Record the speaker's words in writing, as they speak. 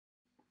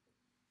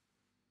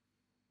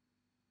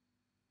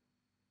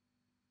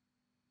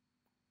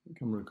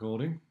think I'm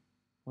recording.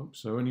 Hope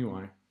so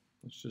anyway.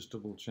 Let's just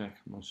double check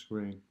my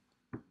screen.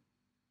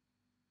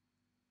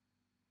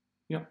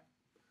 Yep.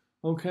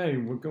 Okay,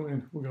 we're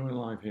going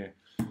live here.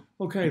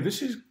 Okay,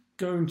 this is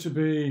going to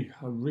be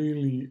a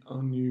really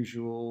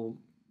unusual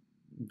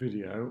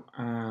video,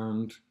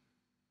 and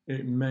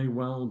it may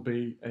well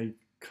be a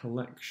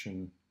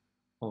collection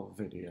of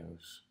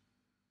videos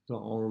that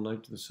all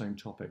relate to the same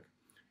topic.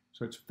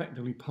 So it's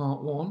effectively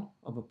part one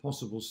of a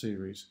possible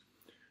series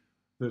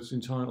that's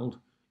entitled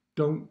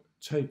 "Don't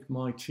Take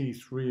My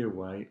T3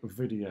 Away, a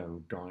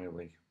Video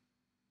Diary."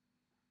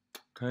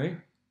 Okay,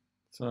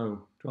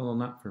 so dwell on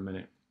that for a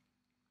minute.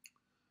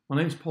 My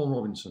name's Paul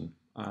Robinson.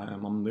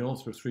 I'm the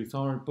author of 3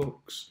 thyroid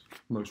books.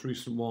 The most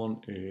recent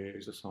one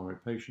is the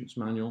Thyroid Patient's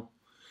Manual.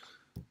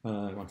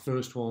 My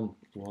first one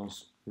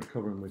was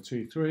Recovering with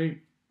T3,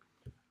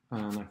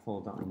 and I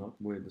followed that one up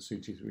with the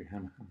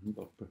CT3M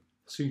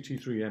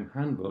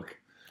handbook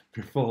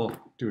before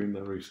doing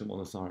the recent one,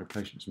 the Thyroid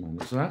Patient's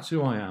Manual. So that's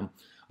who I am.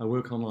 I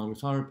work online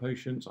with thyroid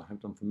patients. I have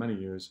done for many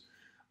years,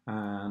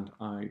 and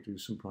I do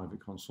some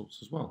private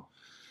consults as well.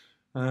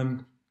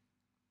 I've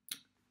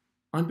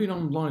been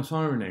on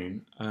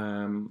Liothyronine,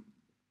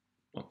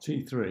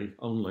 T3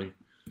 only,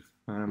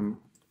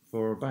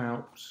 for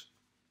about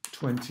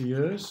 20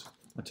 years.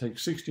 I take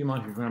 60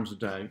 micrograms a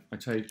day. I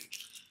take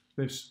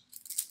this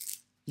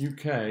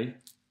UK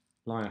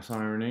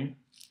Liothyronine,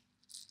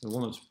 the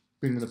one that's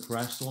been in the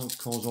press, the one that's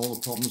caused all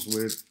the problems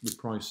with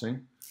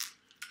pricing.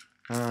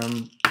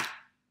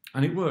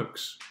 And it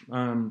works.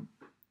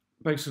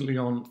 Basically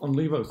on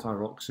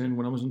Levothyroxine,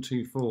 when I was on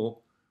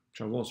T4,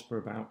 which I was for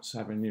about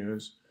 7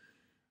 years,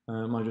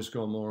 I just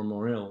got more and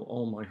more ill.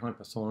 All my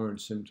hypothyroid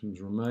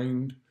symptoms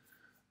remained,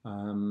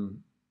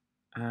 and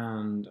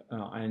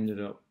I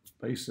ended up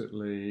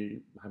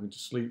basically having to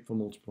sleep for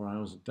multiple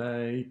hours a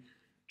day,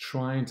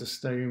 trying to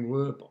stay in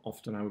work, but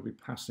often I would be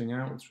passing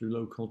out through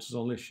low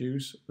cortisol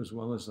issues as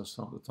well as the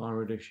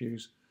thyroid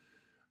issues.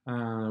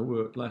 And I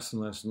worked less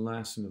and less and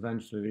less, and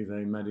eventually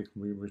they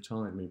medically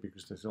retired me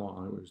because they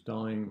thought I was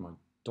dying. My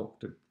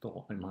doctor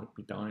thought I might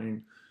be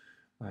dying.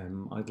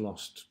 I'd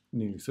lost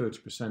nearly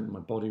 30% of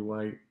my body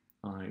weight.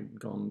 I'd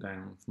gone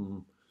down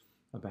from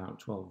about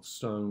 12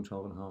 stone,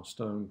 12.5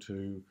 stone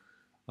to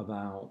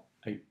about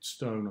 8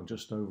 stone or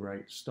just over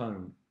 8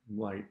 stone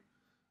weight.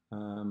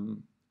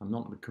 I'm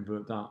not going to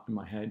convert that in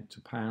my head to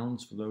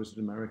pounds for those in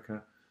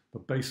America,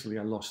 but basically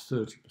I lost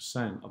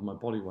 30% of my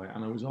body weight,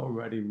 and I was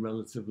already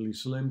relatively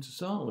slim to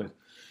start with.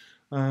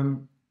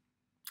 And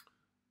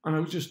I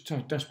was just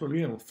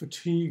desperately ill,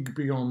 fatigue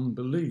beyond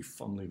belief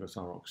on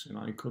levothyroxine.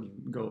 I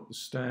couldn't go up the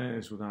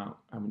stairs without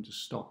having to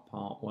stop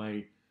part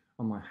way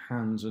on my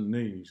hands and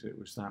knees. It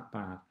was that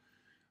bad.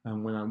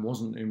 And when I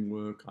wasn't in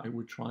work, I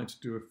would try to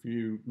do a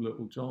few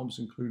little jobs,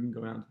 including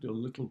go out to do a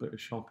little bit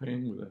of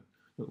shopping with a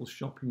little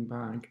shopping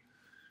bag.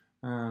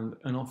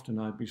 And often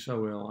I'd be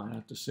so ill I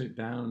had to sit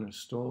down in a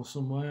store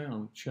somewhere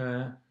on a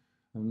chair,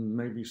 and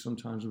maybe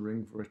sometimes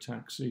ring for a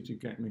taxi to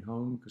get me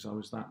home because I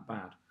was that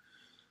bad.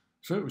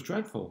 So it was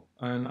dreadful,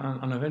 and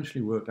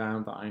eventually worked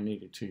out that I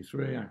needed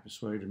T3. I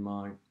persuaded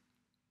my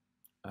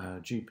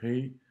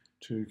GP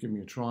to give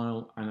me a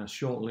trial, and I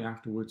shortly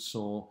afterwards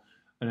saw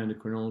an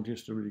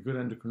endocrinologist, a really good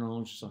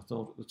endocrinologist, I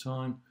thought at the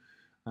time,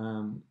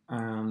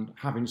 and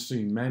having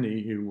seen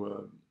many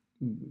who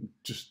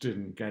just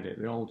didn't get it.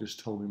 They all just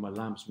told me my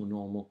labs were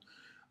normal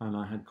and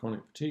I had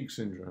chronic fatigue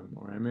syndrome,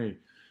 or ME.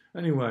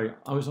 Anyway,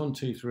 I was on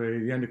T3.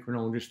 The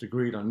endocrinologist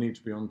agreed I need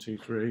to be on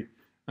T3,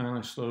 and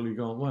I slowly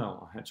got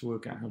well. I had to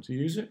work out how to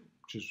use it,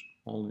 which is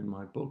all in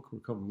my book,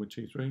 Recovering with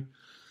T3.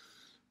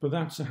 But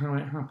that's how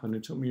it happened.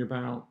 It took me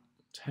about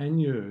 10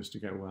 years to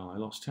get well. I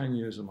lost 10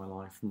 years of my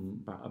life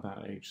from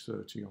about age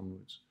 30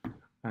 onwards.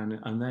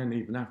 And then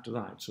even after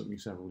that, it took me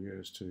several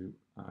years to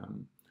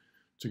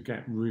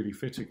get really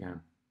fit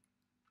again.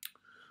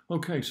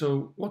 Okay,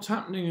 so what's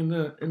happening in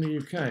the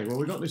UK? Well,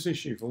 we've got this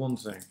issue, for one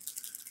thing,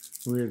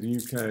 with the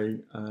UK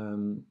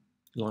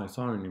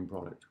Liothyronine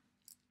product.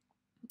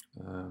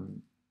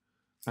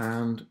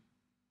 And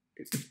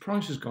its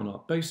price has gone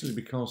up, basically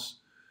because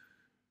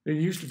it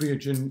used to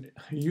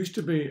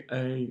be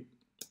a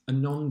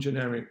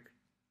non-generic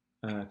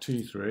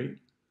T3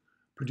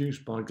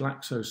 produced by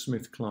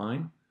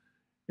GlaxoSmithKline.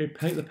 The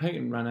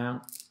patent ran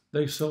out.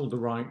 They sold the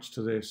rights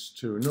to this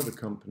to another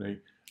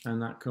company, and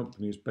that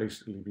company has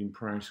basically been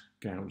price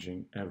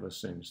gouging ever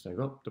since. They've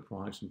upped the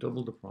price and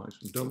doubled the price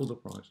and doubled the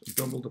price and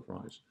doubled the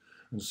price,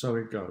 and so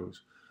it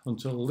goes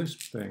until this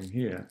thing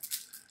here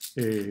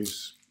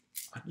is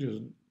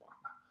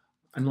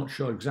I'm not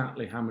sure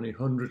exactly how many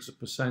hundreds of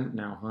percent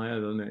now higher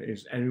than it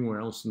is anywhere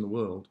else in the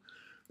world,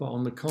 but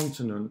on the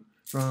continent,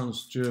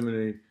 France,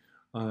 Germany,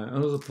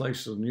 and other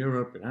places in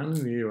Europe and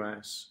in the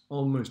US,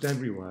 almost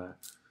everywhere,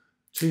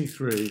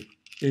 T3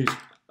 is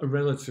a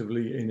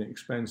relatively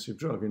inexpensive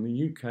drug. In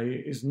the UK,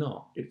 it is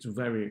not. It's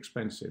very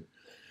expensive.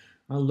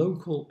 Our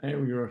local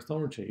area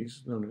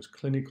authorities, known as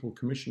clinical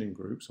commissioning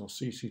groups, or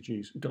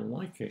CCGs, don't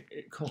like it.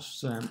 It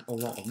costs them a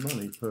lot of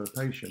money per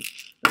patient.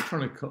 They're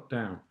trying to cut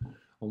down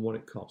on what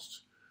it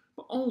costs.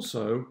 But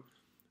also,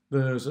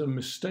 there's a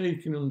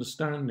mistaken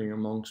understanding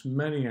amongst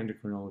many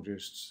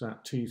endocrinologists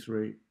that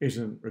T3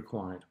 isn't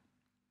required.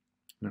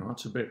 Now,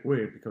 that's a bit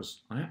weird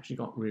because I actually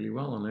got really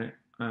well on it,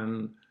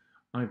 and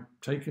I've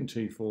taken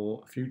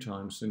T4 a few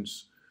times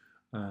since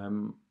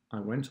I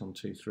went on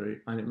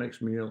T3, and it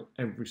makes me ill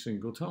every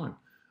single time.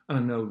 And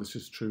I know this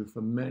is true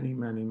for many,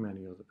 many,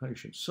 many other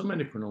patients. Some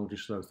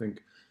endocrinologists, though,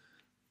 think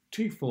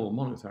T4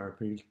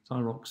 monotherapy,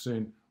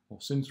 thyroxine or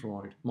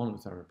Synthroid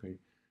monotherapy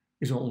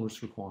is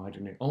always required,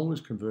 and it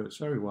always converts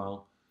very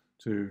well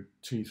to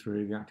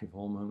T3, the active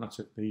hormone. That's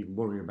if they even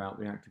worry about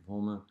the active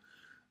hormone,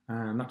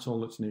 and that's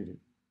all that's needed.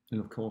 And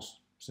of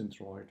course,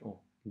 Synthroid or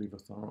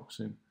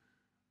Levothyroxine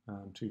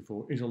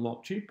T4 is a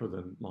lot cheaper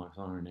than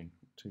Liothyronine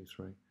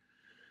T3.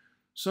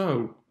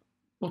 So,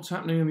 what's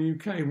happening in the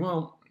UK?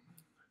 Well,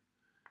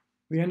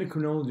 the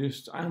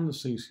endocrinologists and the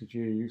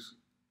CCGs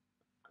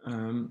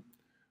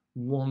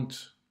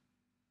want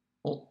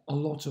a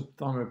lot of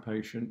thyroid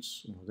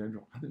patients, I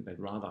think they'd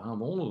rather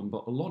have all of them,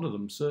 but a lot of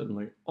them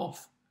certainly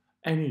off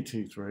any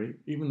T3,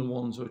 even the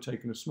ones who are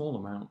taking a small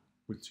amount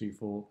with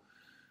T4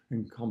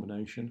 in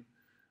combination,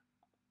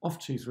 off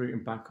T3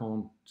 and back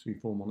on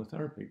T4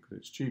 monotherapy because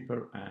it's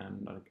cheaper.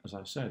 And as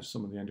I said, a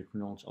lot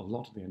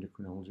of the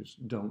endocrinologists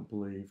don't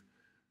believe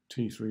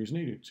T3 is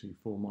needed.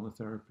 T4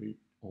 monotherapy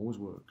always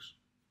works,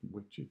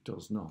 which it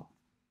does not.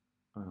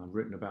 And I've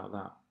written about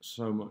that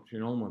so much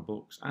in all my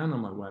books and on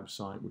my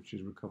website, which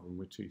is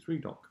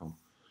recoveringwitht3.com.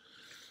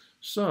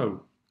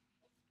 So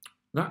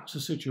that's the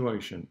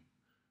situation.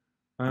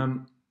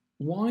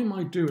 Why am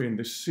I doing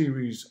this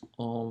series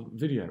of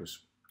videos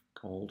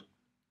called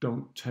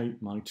Don't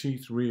Take My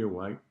T3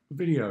 Away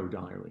Video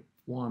Diary?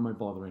 Why am I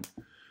bothering?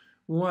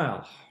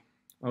 Well,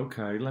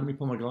 okay, let me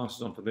put my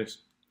glasses on for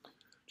this.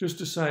 Just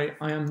to say,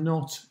 I am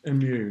not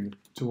immune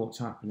to what's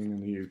happening in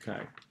the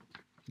UK.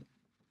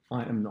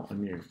 I am not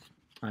immune.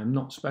 I am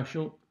not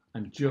special.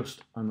 I'm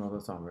just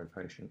another thyroid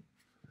patient.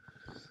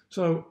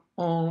 So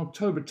on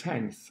October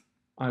 10th,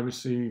 I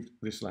received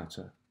this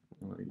letter.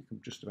 You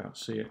can just about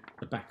see it,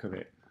 the back of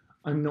it.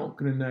 I'm not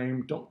going to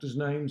name doctors'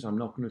 names. I'm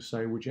not going to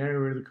say which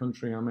area of the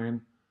country I'm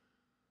in.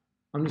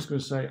 I'm just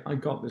going to say I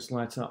got this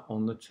letter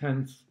on the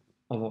 10th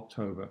of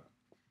October.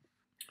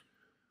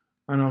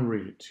 And I'll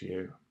read it to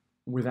you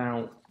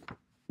without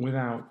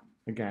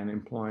again,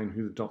 implying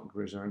who the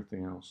doctor is or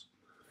anything else.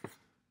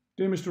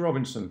 Dear Mr.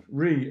 Robinson,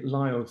 re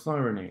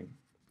Liothyronine.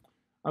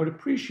 I would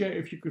appreciate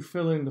if you could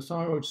fill in the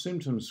thyroid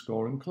symptoms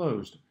score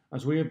enclosed,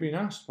 as we have been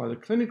asked by the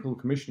Clinical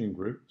Commissioning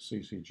Group,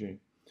 CCG,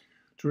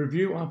 to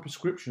review our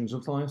prescriptions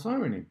of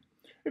liothyronine.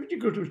 If you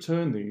could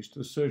return these to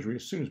the surgery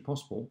as soon as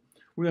possible,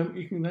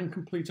 you can then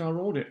complete our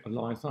audit of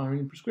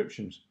liothyronine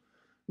prescriptions.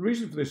 The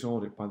reason for this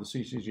audit by the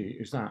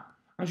CCG is that,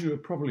 as you are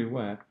probably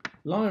aware,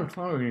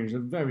 liothyronine is a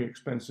very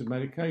expensive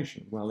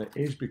medication. Well, it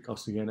is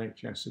because the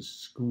NHS has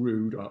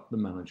screwed up the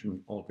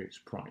management of its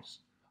price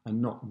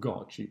and not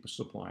got a cheaper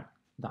supplier.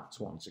 That's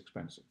why it's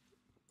expensive.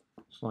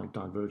 Slight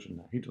diversion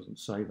there. He doesn't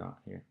say that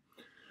here.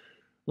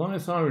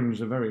 Liothyronine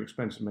is a very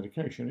expensive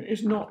medication. It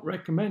is not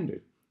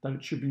recommended that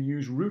it should be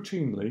used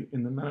routinely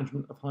in the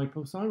management of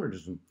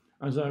hypothyroidism,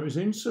 as there is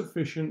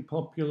insufficient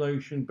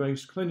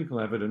population-based clinical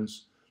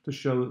evidence to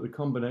show that the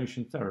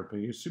combination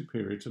therapy is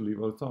superior to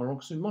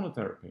levothyroxine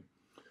monotherapy.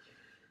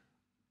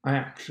 I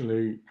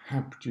actually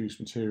have produced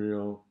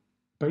material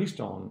based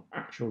on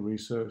actual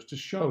research to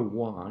show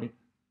why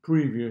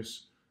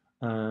previous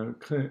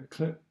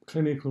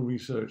clinical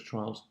research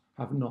trials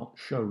have not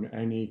shown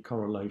any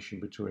correlation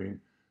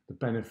between the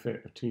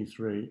benefit of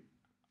T3,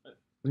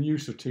 the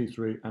use of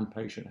T3 and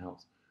patient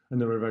health. And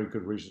there are very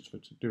good reasons for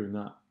doing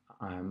that.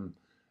 And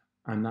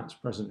that's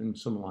present in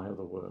some of my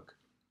other work.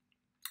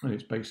 And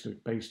it's based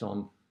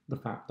on the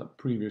fact that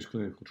previous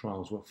clinical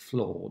trials were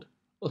flawed,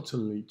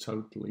 utterly,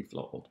 totally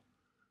flawed.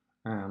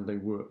 And they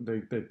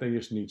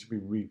just need to be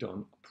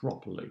redone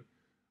properly,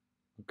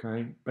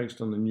 okay, based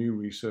on the new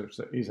research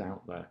that is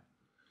out there.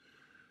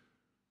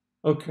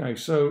 Okay,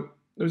 so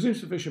there's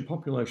insufficient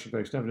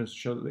population-based evidence to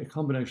show that the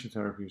combination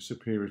therapy is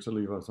superior to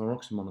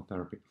levothyroxine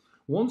monotherapy.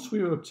 Once we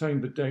have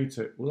obtained the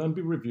data, it will then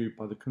be reviewed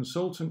by the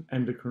consultant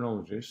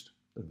endocrinologist,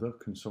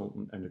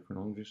 and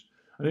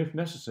if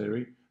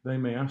necessary, they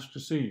may ask to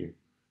see you.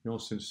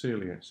 Yours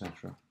sincerely,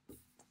 etc.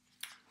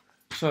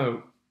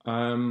 So,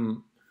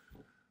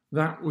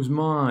 that was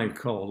my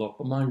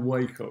call-up, my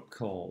wake-up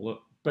call.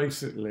 That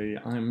basically,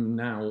 I'm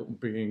now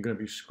going to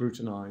be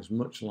scrutinised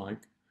much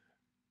like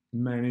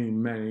many,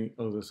 many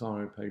other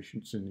thyroid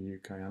patients in the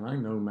UK. And I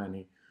know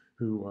many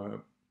who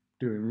are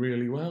doing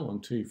really well on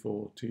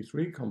T4,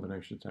 T3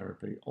 combination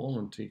therapy, all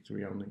on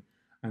T3 only,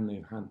 and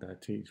they've had their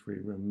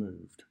T3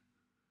 removed.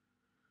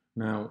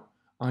 Now,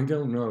 I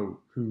don't know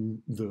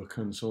who the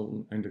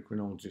consultant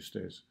endocrinologist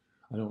is.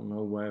 I don't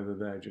know whether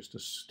they're just a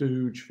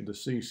stooge for the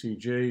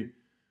CCG,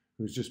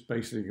 who's just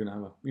basically going to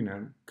have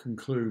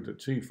conclude that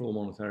T4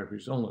 monotherapy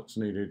is all that's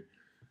needed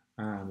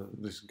and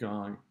that this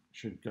guy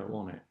should go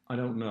on it. I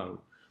don't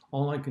know.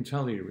 All I can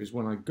tell you is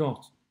when I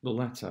got the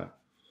letter,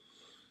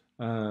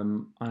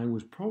 I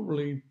was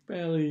probably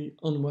fairly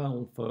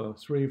unwell for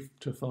 3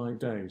 to 5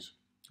 days.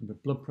 The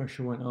blood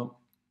pressure went up.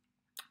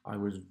 I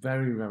was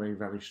very, very,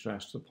 very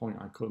stressed to the point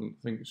I couldn't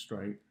think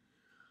straight.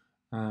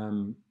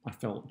 I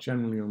felt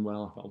generally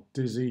unwell. I felt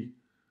dizzy.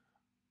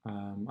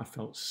 I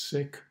felt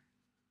sick.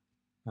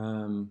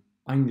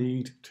 I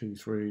need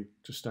T3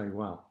 to stay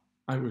well.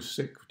 I was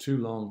sick for too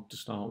long to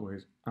start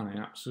with, and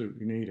I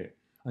absolutely need it.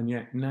 And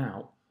yet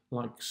now,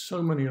 like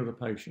so many other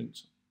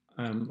patients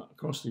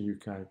across the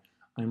UK,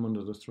 I'm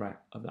under the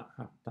threat of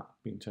that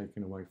being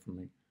taken away from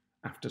me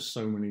after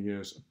so many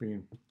years of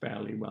being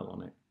fairly well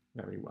on it,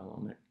 very well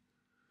on it.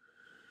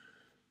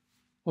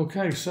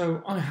 Okay,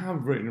 so I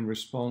have written a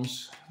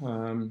response.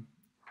 I've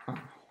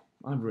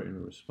written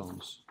a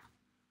response.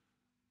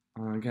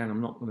 Again, I'm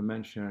not going to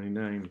mention any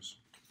names.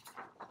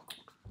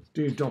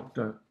 Dear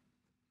Doctor,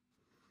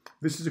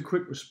 this is a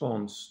quick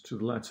response to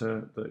the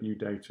letter that you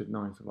dated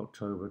 9th of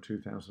October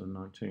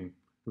 2019,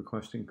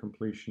 requesting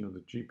completion of the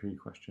GP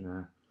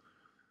questionnaire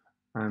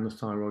and the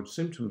thyroid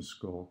symptoms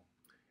score.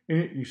 In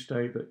it, you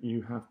state that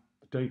you have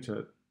the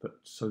data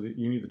so that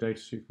you need the data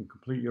so you can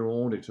complete your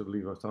audit of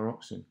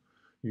levothyroxine.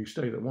 You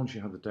state that once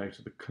you have the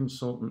data, the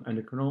consultant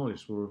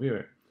endocrinologist will review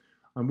it.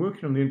 I'm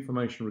working on the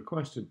information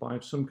requested, but I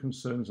have some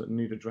concerns that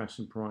need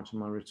addressing prior to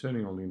my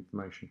returning all the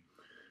information.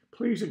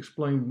 Please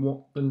explain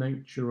what the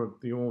nature of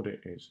the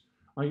audit is.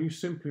 Are you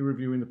simply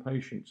reviewing the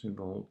patients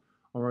involved,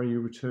 or are you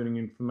returning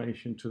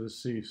information to the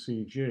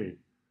CCG?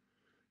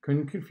 Can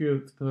you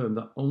confirm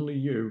that only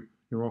you,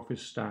 your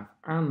office staff,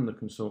 and the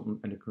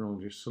consultant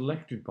endocrinologist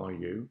selected by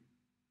you,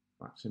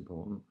 that's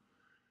important,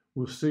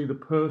 will see the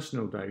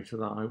personal data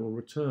that I will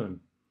return?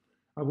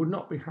 I would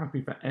not be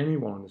happy for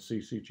anyone in the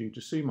CCG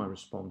to see my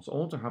response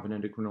or to have an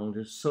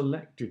endocrinologist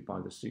selected by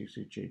the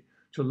CCG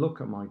to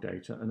look at my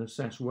data and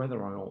assess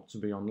whether I ought to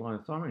be on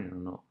liothyronine or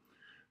not.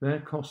 Their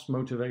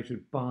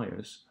cost-motivated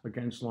bias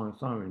against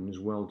liothyronine is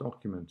well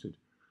documented.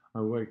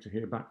 I wait to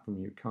hear back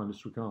from you.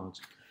 Kindest regards.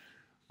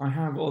 I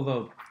have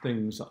other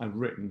things that I've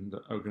written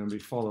that are going to be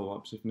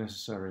follow-ups if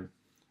necessary,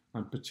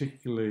 and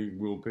particularly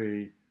will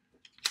be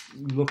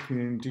looking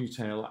in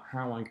detail at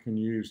how I can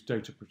use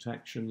data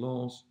protection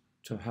laws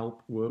to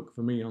help work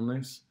for me on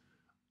this.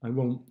 I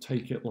won't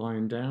take it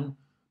lying down,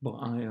 but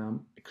I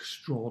am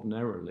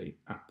extraordinarily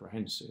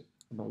apprehensive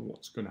about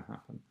what's going to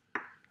happen.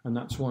 And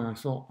that's why I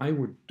thought I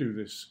would do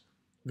this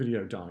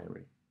video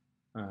diary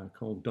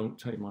called Don't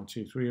Take My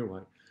T3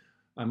 Away.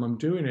 I'm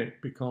doing it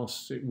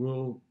because it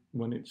will,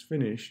 when it's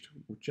finished,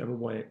 whichever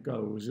way it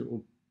goes, it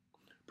will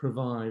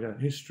provide a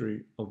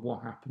history of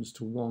what happens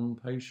to one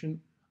patient.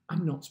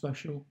 I'm not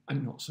special.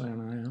 I'm not saying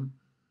I am.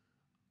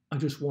 I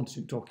just want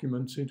it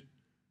documented.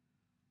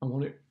 I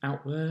want it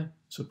out there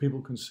so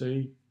people can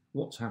see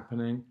what's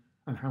happening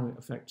and how it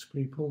affects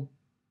people.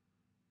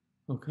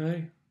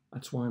 Okay,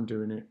 that's why I'm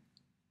doing it.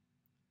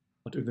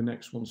 I'll do the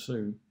next one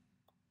soon.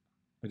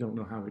 I don't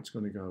know how it's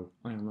going to go.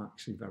 I am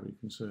actually very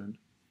concerned.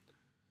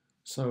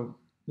 So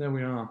there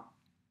we are.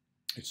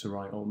 It's a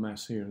right old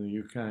mess here in the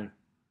UK,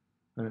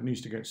 and it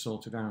needs to get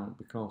sorted out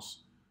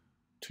because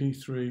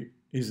T3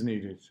 is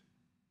needed.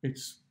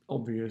 It's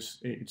obvious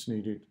it's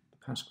needed.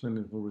 The past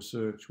clinical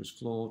research was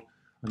flawed,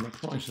 and the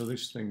price of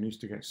this thing needs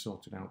to get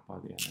sorted out by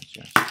the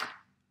NHS.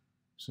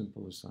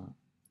 Simple as that.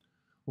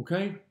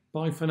 Okay,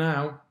 bye for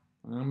now.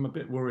 I'm a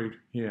bit worried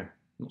here.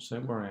 I'm not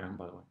saying where I am,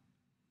 by the way.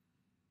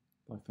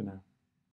 Bye for now.